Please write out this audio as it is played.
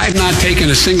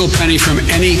taken a single penny from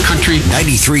any country.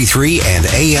 93.3 and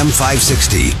AM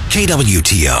 560,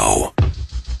 KWTO.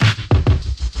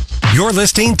 You're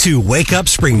listening to Wake Up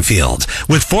Springfield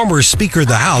with former Speaker of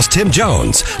the House Tim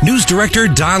Jones, News Director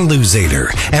Don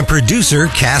Luzader, and producer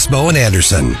Cass Bowen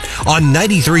Anderson on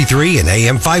 93.3 and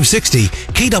AM 560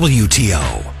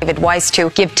 KWTO. David Weiss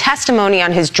to give testimony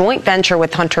on his joint venture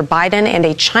with Hunter Biden and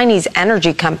a Chinese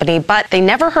energy company, but they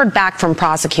never heard back from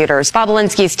prosecutors. Bob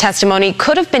Alinsky's testimony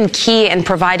could have been key in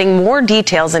providing more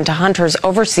details into Hunter's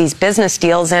overseas business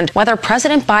deals and whether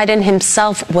President Biden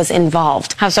himself was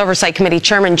involved. House Oversight Committee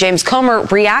Chairman James Comer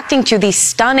reacting to the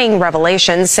stunning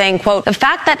revelations, saying, quote, the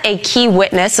fact that a key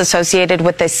witness associated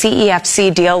with the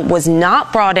CEFC deal was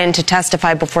not brought in to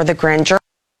testify before the grand jury.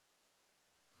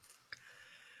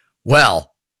 Well,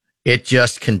 it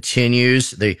just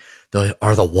continues.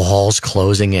 Are the walls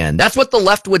closing in? That's what the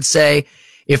left would say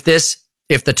if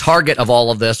the target of all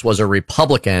of this was a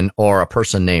Republican or a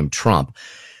person named Trump.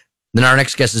 Then our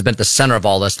next guest has been at the center of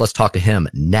all this. Let's talk to him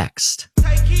next.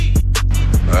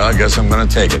 Well, I guess I'm going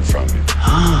to take it from you.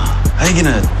 How are you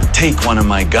going to take one of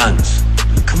my guns?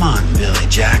 Come on, Billy,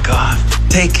 jack off.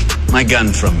 Take my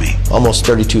gun from me. Almost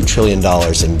 $32 trillion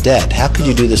in debt. How could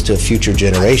you do this to a future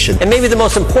generation? And maybe the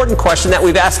most important question that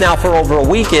we've asked now for over a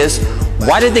week is,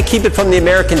 why did they keep it from the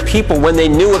American people when they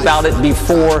knew about it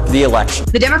before the election?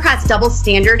 The Democrats' double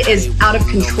standard is out of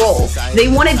control. They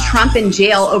wanted Trump in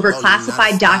jail over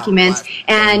classified documents,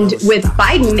 and with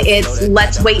Biden, it's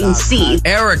let's wait and see.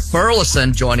 Eric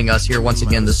Burlison joining us here once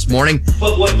again this morning.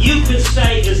 But what you could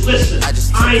say is, listen,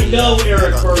 I know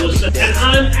Eric Burlison, and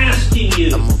I'm asking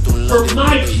you for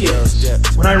my kids.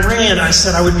 When I ran, I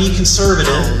said I would be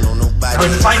conservative. I would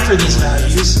fight for these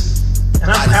values, and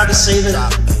I'm proud to say that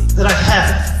I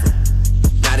have.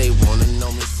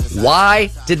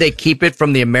 Why did they keep it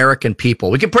from the American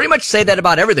people? We can pretty much say that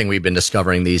about everything we've been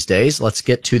discovering these days. Let's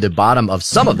get to the bottom of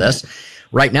some of this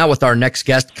right now with our next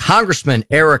guest, Congressman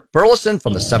Eric Burlison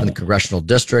from the 7th Congressional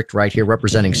District, right here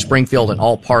representing Springfield and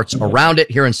all parts around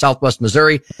it here in Southwest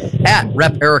Missouri, at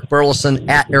Rep. Eric Burlison,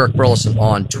 at Eric Burlison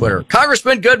on Twitter.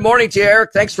 Congressman, good morning to you,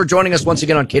 Eric. Thanks for joining us once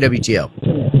again on KWTO.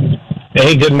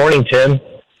 Hey, good morning, Tim.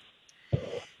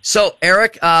 So,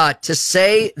 Eric, to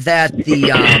say that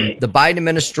the Biden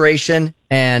administration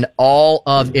and all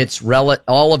of its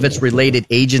related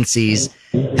agencies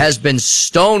has been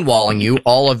stonewalling you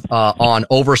on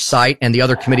oversight and the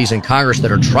other committees in Congress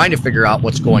that are trying to figure out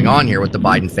what's going on here with the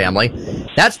Biden family,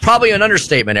 that's probably an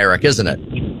understatement, Eric, isn't it?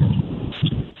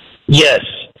 Yes,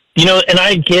 and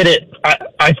I get it.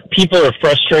 People are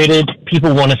frustrated.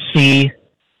 People want to see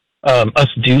us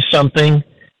do something,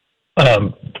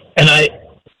 and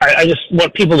I just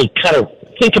want people to kind of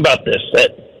think about this,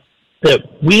 that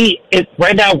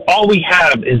right now, all we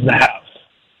have is the House.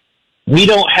 We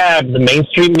don't have the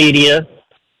mainstream media.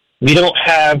 We don't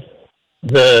have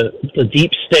the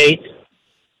deep state.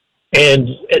 And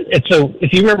so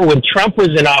if you remember when Trump was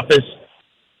in office,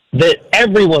 that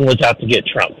everyone was out to get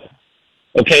Trump.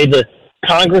 Okay, the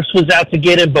Congress was out to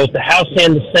get him, both the House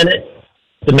and the Senate.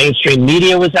 The mainstream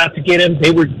media was out to get him.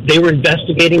 They were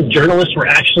investigating. Journalists were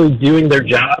actually doing their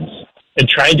jobs and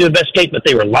trying to investigate, but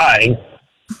they were lying.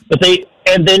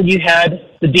 And then you had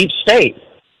the deep state.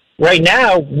 Right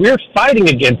now, we're fighting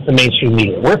against the mainstream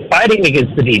media. We're fighting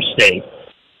against the deep state.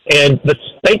 But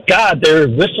thank God there are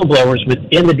whistleblowers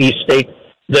within the deep state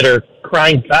that are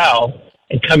crying foul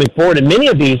and coming forward. And many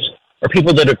of these are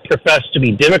people that have professed to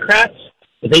be Democrats,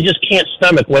 but they just can't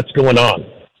stomach what's going on.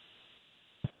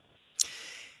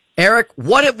 Eric,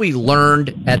 what have we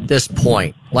learned at this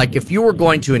point? Like, if you were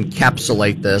going to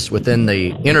encapsulate this within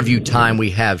the interview time we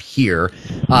have here,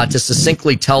 to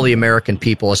succinctly tell the American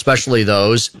people, especially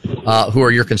those who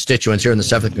are your constituents here in the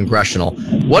 7th Congressional,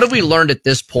 what have we learned at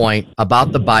this point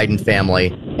about the Biden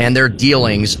family and their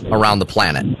dealings around the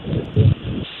planet?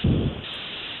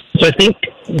 So I think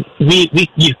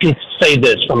you can say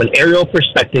this from an aerial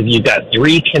perspective. You've got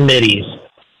 3 committees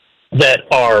that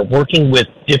are working with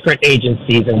different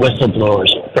agencies and whistleblowers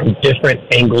from different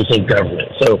angles of government.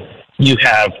 So you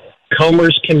have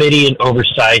Comer's Committee and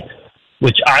Oversight,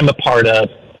 which I'm a part of,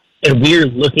 and we're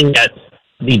looking at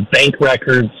the bank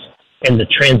records and the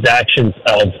transactions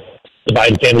of the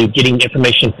Biden family, getting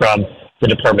information from the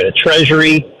Department of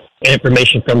Treasury and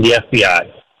information from the FBI.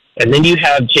 And then you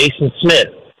have Jason Smith,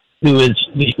 who is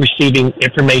receiving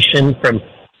information from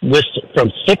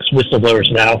 6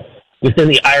 whistleblowers now within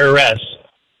the IRS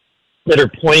that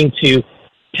are pointing to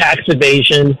tax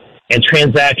evasion and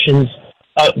transactions,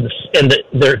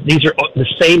 these are the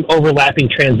same overlapping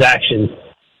transactions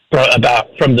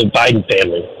from the Biden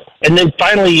family. And then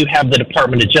finally, you have the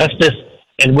Department of Justice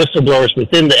and whistleblowers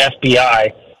within the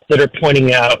FBI that are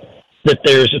pointing out that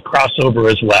there's a crossover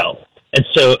as well. And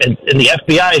so, and the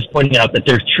FBI is pointing out that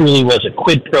there truly was a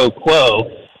quid pro quo,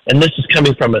 and this is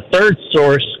coming from a third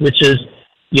source, which is,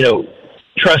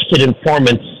 trusted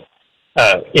informants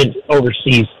in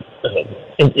overseas,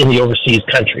 in the overseas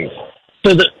countries.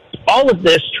 So that all of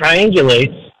this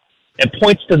triangulates and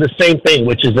points to the same thing,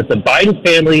 which is that the Biden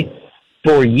family,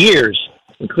 for years,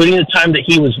 including the time that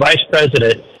he was vice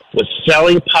president, was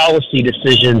selling policy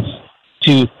decisions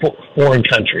to foreign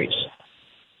countries.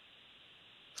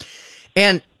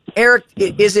 And Eric,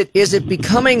 is it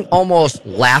becoming almost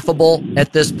laughable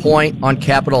at this point on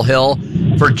Capitol Hill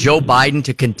for Joe Biden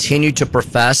to continue to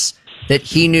profess that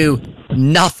he knew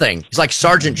nothing? He's like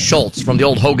Sergeant Schultz from the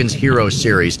old Hogan's Heroes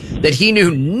series, that he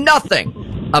knew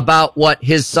nothing about what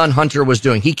his son Hunter was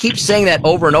doing. He keeps saying that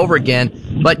over and over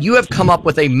again, but you have come up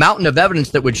with a mountain of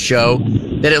evidence that would show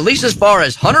that, at least as far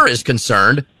as Hunter is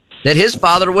concerned, that his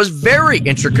father was very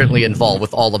intricately involved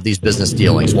with all of these business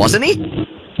dealings, wasn't he?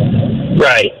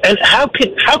 Right. And how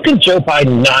can Joe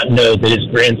Biden not know that his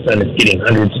grandson is getting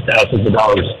hundreds of thousands of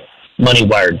dollars money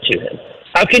wired to him?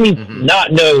 How can he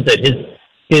not know that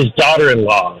his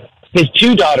daughter-in-law, his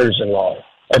two daughters-in-law,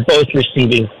 are both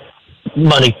receiving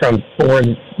money from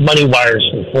money wires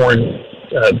from foreign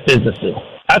businesses?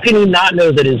 How can he not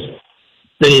know that his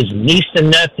niece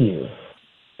and nephew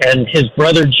and his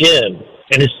brother Jim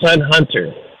and his son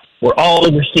Hunter were all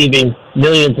receiving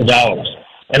millions of dollars?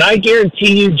 And I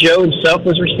guarantee you Joe himself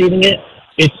was receiving it.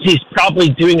 He's probably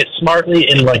doing it smartly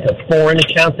in like a foreign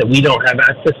account that we don't have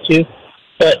access to.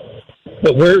 But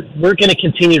we're going to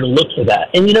continue to look for that.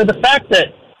 And, the fact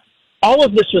that all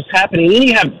of this was happening, then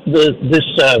you have this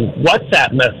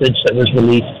WhatsApp message that was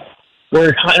released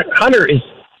where Hunter is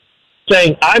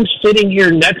saying, I'm sitting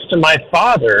here next to my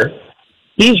father.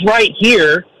 He's right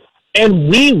here. And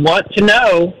we want to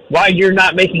know why you're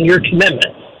not making your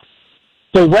commitment.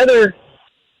 So whether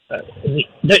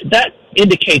that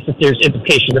indicates that there's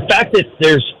implication. The fact that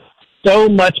there's so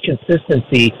much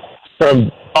consistency from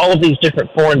all of these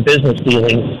different foreign business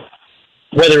dealings,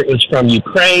 whether it was from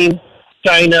Ukraine,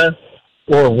 China,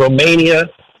 or Romania,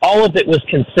 all of it was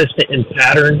consistent in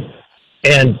pattern.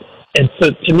 And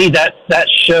so to me, that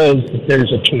shows that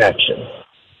there's a connection.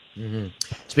 Mm-hmm.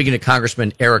 Speaking to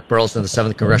Congressman Eric Burlison of the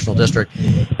 7th Congressional District.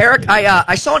 Eric,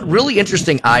 I saw a really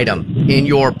interesting item in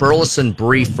your Burlison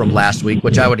brief from last week,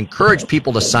 which I would encourage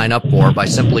people to sign up for by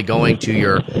simply going to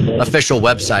your official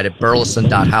website at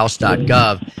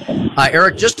burlison.house.gov.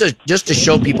 Eric, just to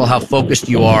show people how focused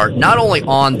you are, not only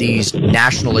on these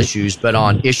national issues, but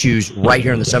on issues right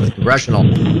here in the 7th Congressional.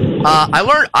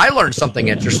 I learned something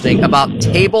interesting about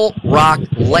Table Rock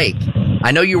Lake.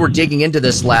 I know you were digging into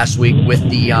this last week with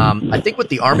the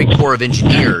Army Corps of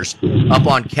Engineers up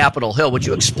on Capitol Hill. Would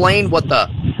you explain what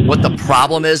the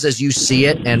problem is as you see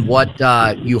it, and what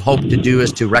you hope to do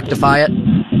is to rectify it?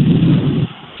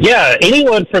 Yeah,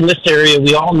 anyone from this area,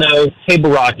 we all know Table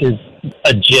Rock is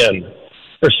a gem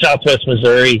for Southwest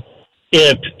Missouri.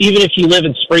 Even if you live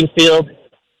in Springfield,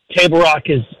 Table Rock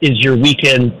is your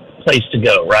weekend place to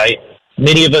go, right?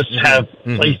 Many of us have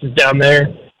places down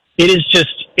there.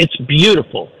 It's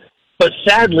beautiful. But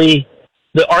sadly,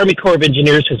 the Army Corps of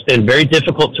Engineers has been very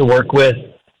difficult to work with.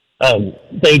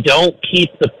 They don't keep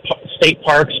the state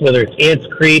parks, whether it's Ants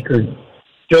Creek or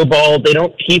Joe Ball, they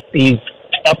don't keep these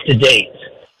up to date.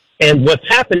 And what's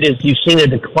happened is you've seen a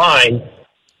decline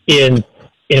in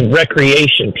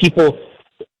recreation. People,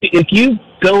 if you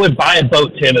go and buy a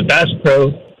boat, Tim, at Bass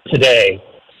Pro today,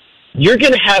 you're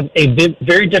going to have a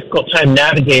very difficult time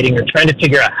navigating or trying to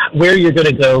figure out where you're going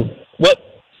to go.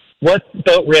 What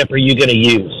boat ramp are you going to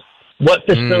use? What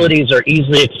facilities are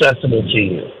easily accessible to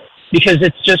you? Because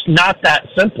it's just not that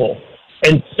simple.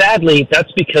 And sadly,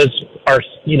 that's because our,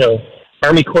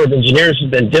 Army Corps of Engineers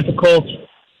has been difficult.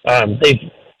 They've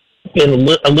been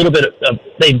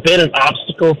they've been an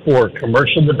obstacle for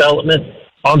commercial development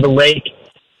on the lake.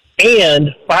 And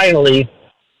finally,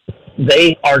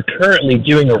 they are currently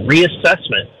doing a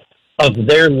reassessment of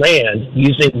their land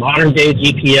using modern day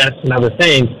GPS and other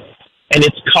things. And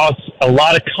it's caused a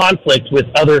lot of conflict with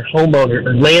other homeowners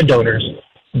or landowners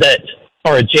that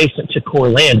are adjacent to Corps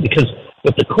land, because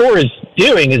what the Corps is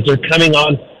doing is they're coming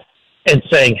on and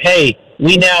saying, hey,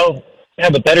 we now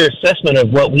have a better assessment of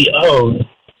what we own,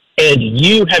 and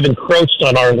you have encroached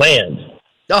on our land.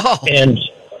 Oh. And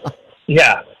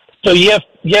yeah, so you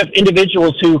have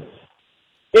individuals who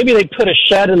maybe they put a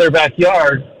shed in their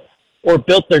backyard or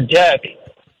built their deck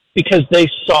because they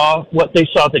saw what they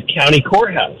saw at the county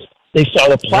courthouse. They saw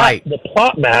the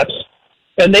plot maps,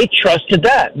 and they trusted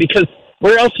that, because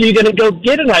where else are you going to go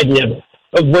get an idea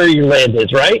of where your land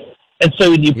is, right? And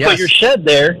so you put your shed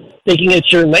there thinking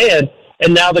it's your land,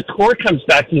 and now the Corps comes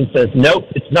back to you and says, nope,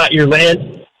 it's not your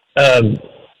land.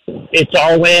 It's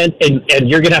our land, and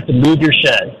you're going to have to move your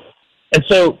shed. And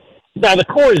so now the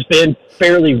Corps has been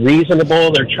fairly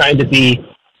reasonable. They're not trying to be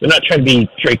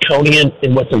draconian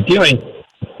in what they're doing.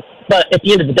 But at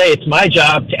the end of the day, it's my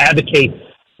job to advocate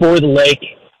for the lake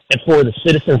and for the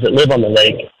citizens that live on the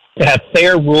lake, to have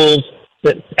fair rules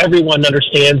that everyone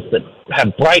understands, that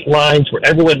have bright lines where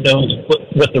everyone knows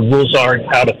what the rules are and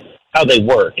how they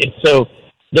work. And so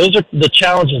those are the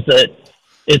challenges that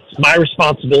it's my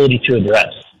responsibility to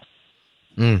address.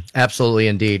 Absolutely,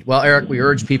 indeed. Well, Eric, we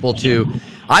urge people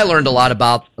I learned a lot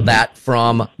about that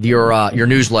from your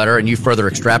newsletter, and you further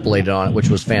extrapolated on it, which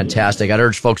was fantastic. I'd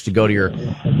urge folks to go to your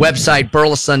website,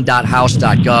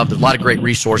 burleson.house.gov. There's a lot of great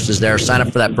resources there. Sign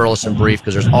up for that Burleson Brief,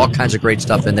 because there's all kinds of great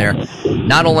stuff in there,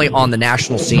 not only on the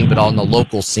national scene, but on the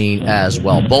local scene as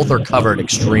well. Both are covered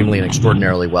extremely and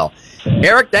extraordinarily well.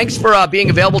 Eric, thanks for being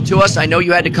available to us. I know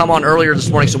you had to come on earlier this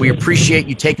morning, so we appreciate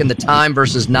you taking the time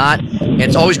versus not. And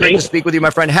it's always great to speak with you, my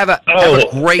friend. Have a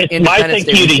great Independence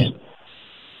Day weekend.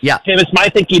 Yeah. Tim, it's my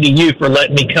thank you to you for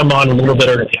letting me come on a little bit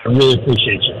early. I really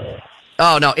appreciate you.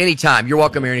 Oh, no, anytime. You're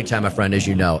welcome here anytime, my friend, as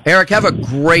you know. Eric, have a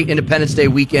great Independence Day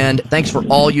weekend. Thanks for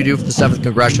all you do for the 7th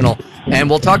Congressional, and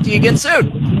we'll talk to you again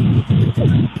soon.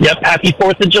 Yep, happy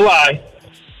 4th of July.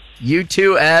 You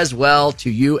too as well,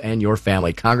 to you and your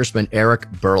family. Congressman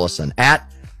Eric Burlison,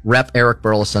 at Rep. Eric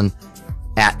Burlison,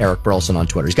 at Eric Burlison on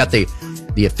Twitter. He's got the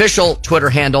official Twitter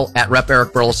handle, at Rep.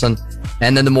 Eric Burlison,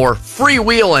 and then the more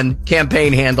freewheeling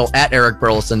campaign handle, at Eric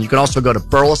Burlison. You can also go to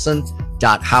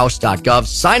burleson.house.gov.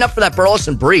 Sign up for that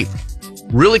Burlison Brief.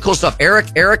 Really cool stuff.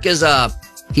 Eric is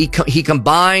he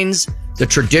combines the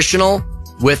traditional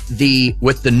with the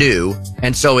new,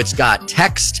 and so it's got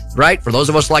text, right, for those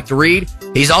of us who like to read.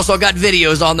 He's also got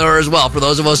videos on there as well for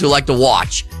those of us who like to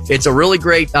watch. It's a really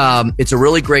great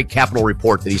Capitol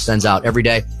report that he sends out every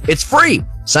day. It's free.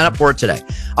 Sign up for it today.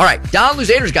 All right, Don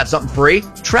Luzader's got something free.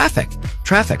 Traffic.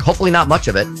 Hopefully not much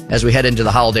of it as we head into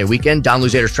the holiday weekend. Don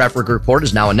Luzader's traffic report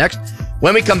is now and next.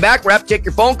 When we come back, we're have to take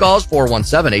your phone calls,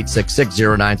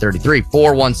 417-866-0933,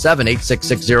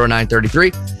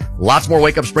 417-866-0933. Lots more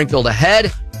Wake Up Springfield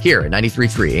ahead here at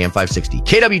 93.3 AM 560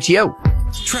 KWTO.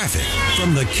 Traffic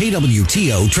from the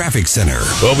KWTO Traffic Center.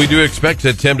 Well, we do expect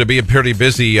it, Tim, to be a pretty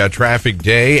busy traffic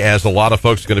day, as a lot of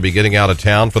folks are going to be getting out of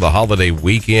town for the holiday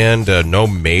weekend. No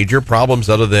major problems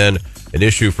other than an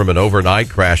issue from an overnight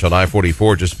crash on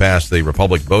I-44 just past the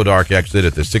Republic Bodark exit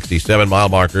at the 67-mile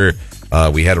marker.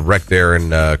 We had a wreck there,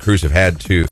 and crews have had to